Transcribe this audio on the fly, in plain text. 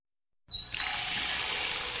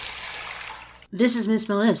This is Miss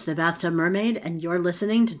Melissa, the Bathtub Mermaid, and you're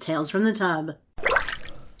listening to Tales from the Tub.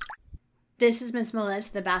 This is Miss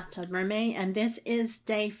Melissa, the Bathtub Mermaid, and this is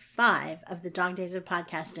day 5 of the Dog Days of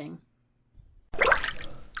Podcasting.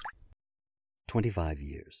 25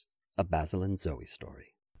 years. A Basil and Zoe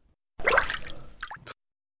story.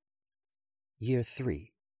 Year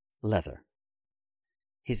 3. Leather.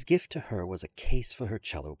 His gift to her was a case for her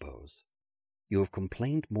cello bows. You have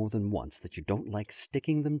complained more than once that you don't like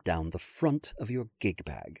sticking them down the front of your gig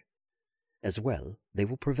bag. As well, they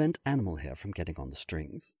will prevent animal hair from getting on the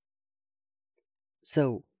strings.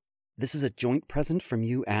 So, this is a joint present from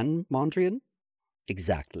you and Mondrian?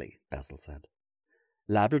 Exactly, Basil said.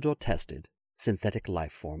 Labrador tested, synthetic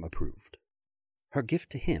life form approved. Her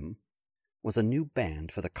gift to him was a new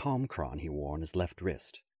band for the calmcron he wore on his left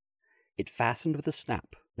wrist. It fastened with a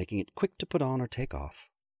snap, making it quick to put on or take off.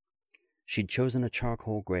 She'd chosen a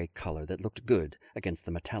charcoal gray color that looked good against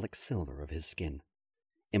the metallic silver of his skin.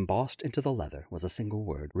 Embossed into the leather was a single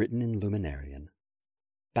word written in Luminarian.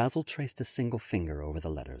 Basil traced a single finger over the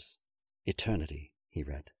letters. Eternity, he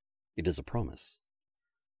read. It is a promise.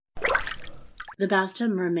 The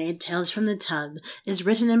Bathtub Mermaid Tales from the Tub is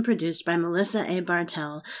written and produced by Melissa A.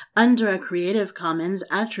 Bartell under a Creative Commons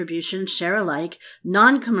Attribution Share-alike,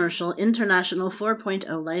 Non-Commercial International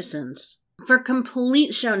 4.0 license. For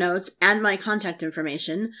complete show notes and my contact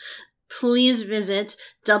information, please visit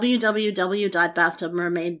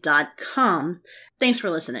www.bathtubmermaid.com. Thanks for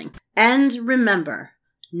listening. And remember,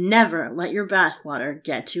 never let your bathwater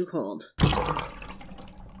get too cold.